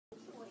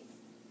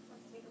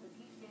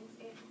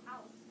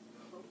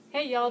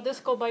Hey y'all,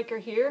 Disco Biker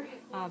here,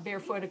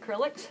 Barefoot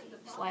Acrylics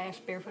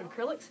 / Barefoot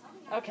Acrylics.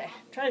 Okay,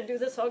 trying to do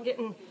this all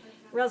getting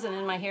resin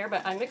in my hair,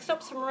 but I mixed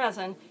up some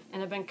resin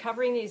and I've been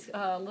covering these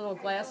little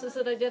glasses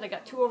that I did. I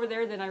got two over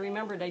there, then I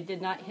remembered I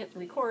did not hit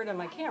record on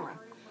my camera.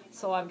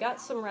 So I've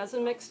got some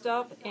resin mixed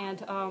up,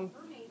 and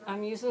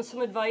I'm using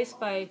some advice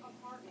by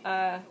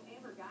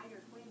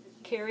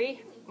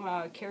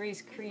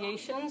Carrie's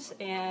Creations,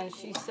 and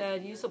she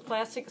said use a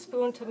plastic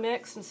spoon to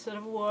mix instead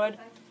of wood,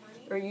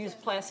 or use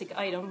plastic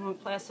item,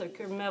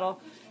 plastic or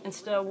metal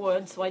instead of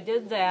wood. So I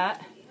did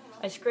that.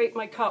 I scraped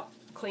my cup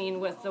clean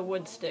with the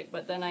wood stick,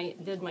 but then I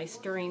did my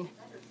stirring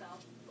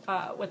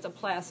with the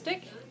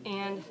plastic,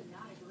 and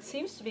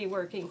seems to be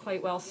working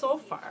quite well so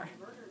far.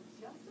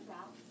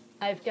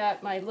 I've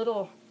got my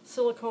little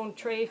silicone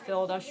tray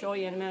filled. I'll show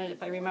you in a minute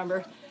if I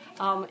remember.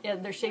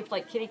 They're shaped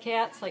like kitty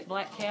cats, like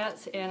black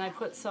cats, and I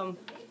put some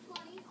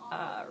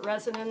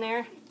resin in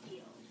there.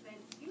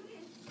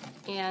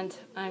 And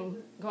I'm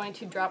going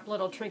to drop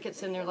little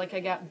trinkets in there, like I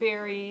got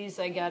berries,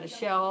 I got a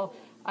shell,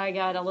 I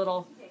got a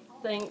little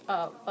thing,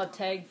 a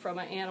tag from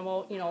an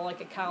animal, you know, like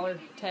a collar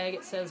tag.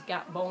 It says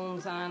got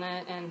bones on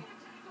it, and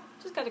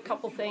just got a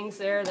couple things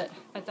there that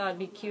I thought would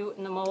be cute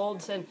in the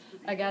molds. And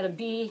I got a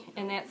bee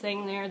in that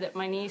thing there that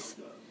my niece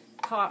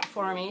caught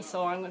for me,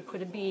 so I'm going to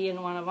put a bee in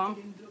one of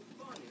them.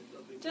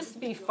 Just to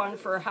be fun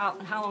for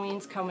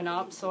Halloween's coming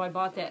up, so I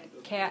bought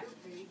that cat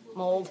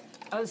mold.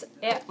 I was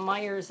at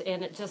Myers,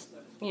 and it just,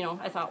 you know,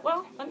 I thought,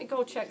 well, let me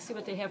go check, see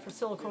what they have for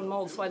silicone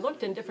molds. So I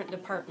looked in different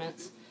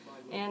departments,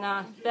 and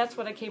that's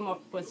what I came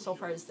up with so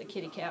far is the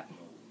kitty cat.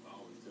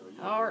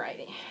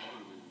 Alrighty.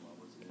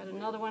 Got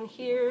another one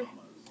here.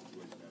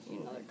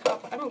 Another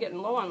cup. I'm getting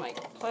low on my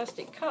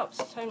plastic cups.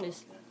 It's time to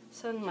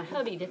send my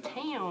hubby to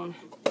town.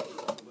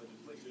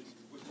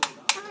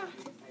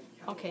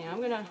 Okay, I'm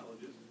going to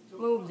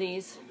move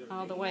these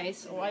out of the way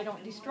so I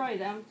don't destroy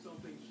them.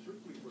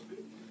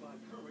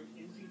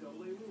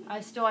 I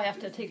still have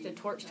to take the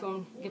torch to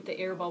them, get the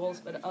air bubbles,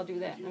 but I'll do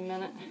that in a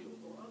minute.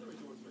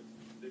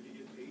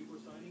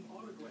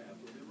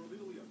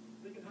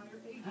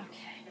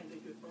 Okay.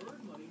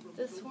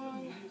 This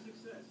one,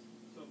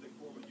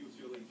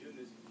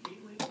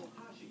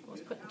 I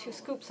was putting 2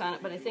 scoops on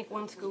it, but I think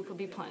 1 scoop will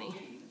be plenty.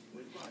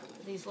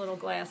 These little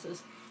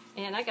glasses.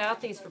 And I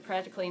got these for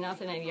practically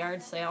nothing at a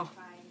yard sale.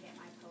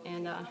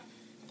 And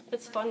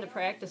it's fun to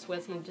practice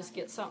with. You just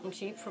get something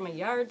cheap from a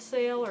yard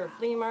sale or a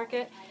flea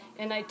market.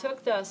 And I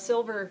took the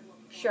silver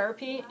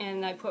Sharpie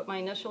and I put my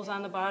initials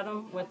on the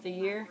bottom with the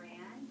year.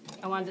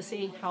 I wanted to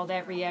see how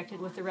that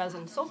reacted with the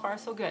resin. So far,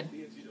 so good.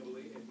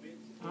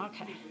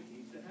 Okay.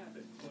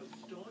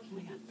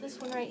 I got this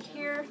one right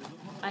here.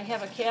 I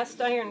have a cast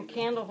iron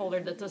candle holder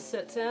that this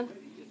sits in.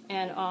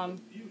 And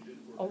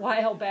a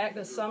while back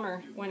this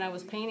summer when I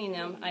was painting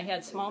them, I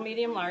had small,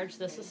 medium, large.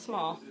 This is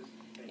small.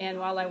 And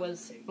while I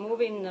was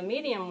moving the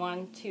medium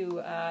one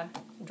to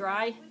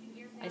dry,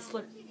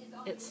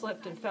 it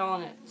slipped and fell,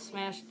 and it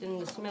smashed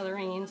into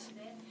smithereens.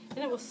 And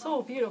it was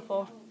so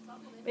beautiful.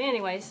 But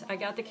anyways, I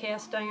got the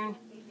cast iron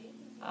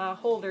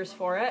holders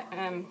for it,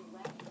 and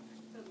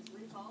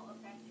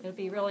it'll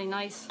be really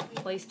nice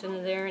placed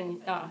into there,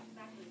 and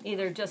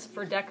either just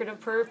for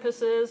decorative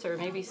purposes, or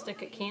maybe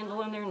stick a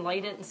candle in there and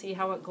light it and see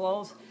how it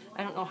glows.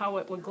 I don't know how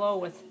it would glow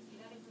with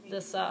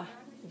this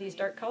these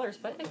dark colors,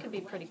 but it could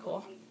be pretty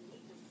cool.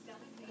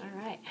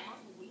 Alright.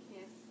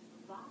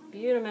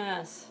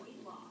 Beautimous.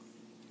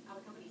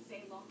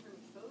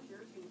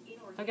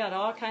 I've got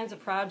all kinds of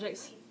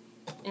projects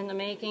in the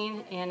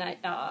making, and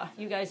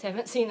you guys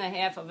haven't seen the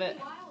half of it.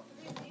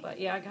 But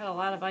yeah, I got a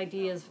lot of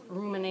ideas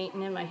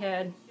ruminating in my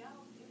head.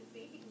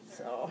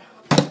 So,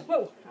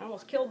 whoa, I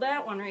almost killed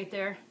that one right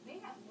there.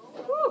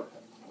 Woo!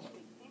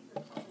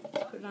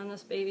 Put it on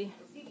this baby.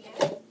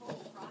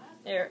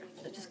 There,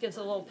 it just gives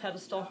a little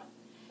pedestal.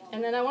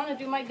 And then I want to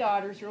do my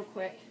daughter's real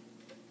quick.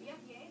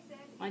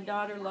 My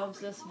daughter loves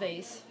this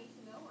vase,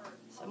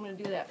 so I'm going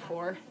to do that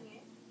for her.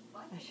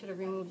 I should have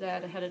removed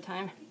that ahead of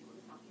time.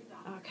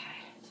 Okay,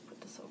 let's put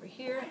this over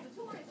here.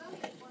 Alright.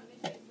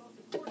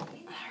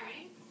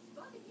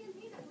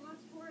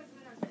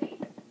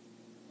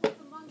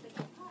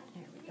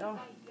 There we go.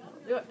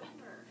 That'll do it.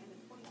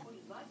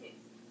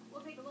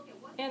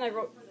 And I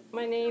wrote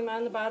my name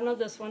on the bottom of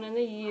this one and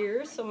the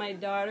year, so my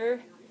daughter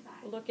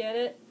will look at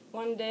it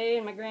one day,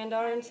 and my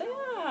granddaughter, and say,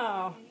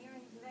 oh,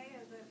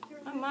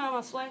 my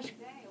mama /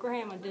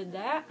 grandma did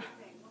that.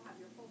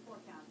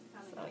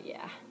 So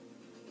yeah.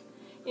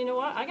 You know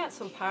what? I got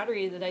some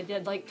pottery that I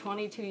did like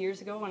 22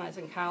 years ago when I was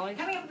in college.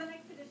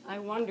 I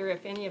wonder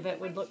if any of it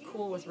would look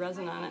cool with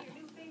resin on it.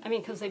 I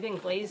mean, because they've been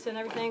glazed and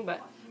everything, but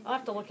I'll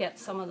have to look at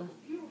some of the,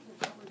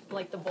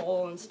 like the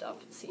bowl and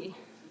stuff, and see.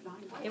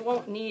 It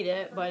won't need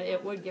it, but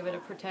it would give it a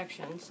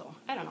protection, so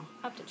I don't know.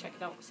 I'll have to check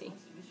it out and see.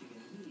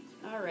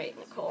 Alright,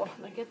 Nicole,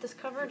 did I get this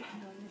covered?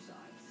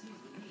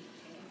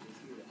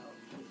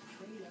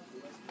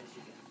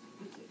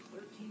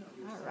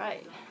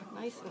 Alright,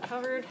 nice and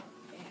covered.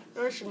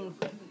 Nice and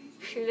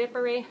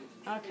slippery.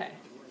 Okay,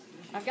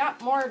 I've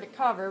got more to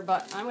cover,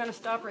 but I'm going to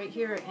stop right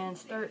here and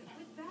start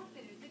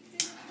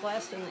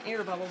blasting the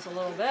air bubbles a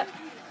little bit.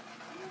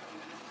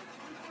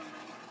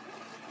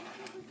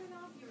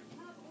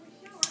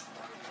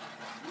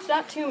 It's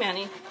not too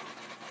many.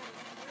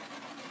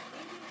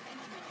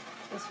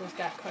 This one's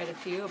got quite a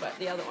few, but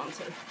the other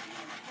ones are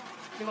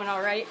doing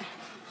all right.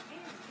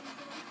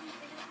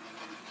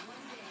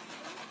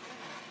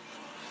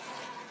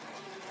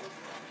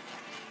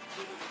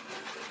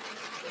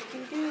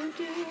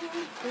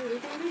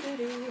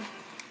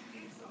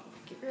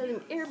 Get rid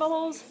of the air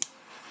bubbles.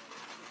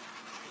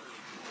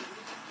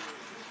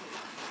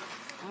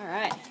 All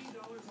right.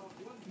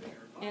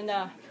 And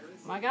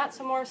I got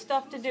some more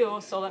stuff to do,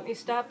 so let me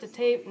stop the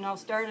tape and I'll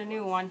start a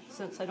new one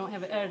since I don't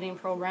have an editing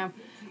program.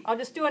 I'll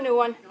just do a new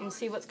one and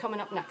see what's coming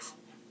up next.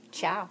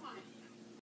 Ciao.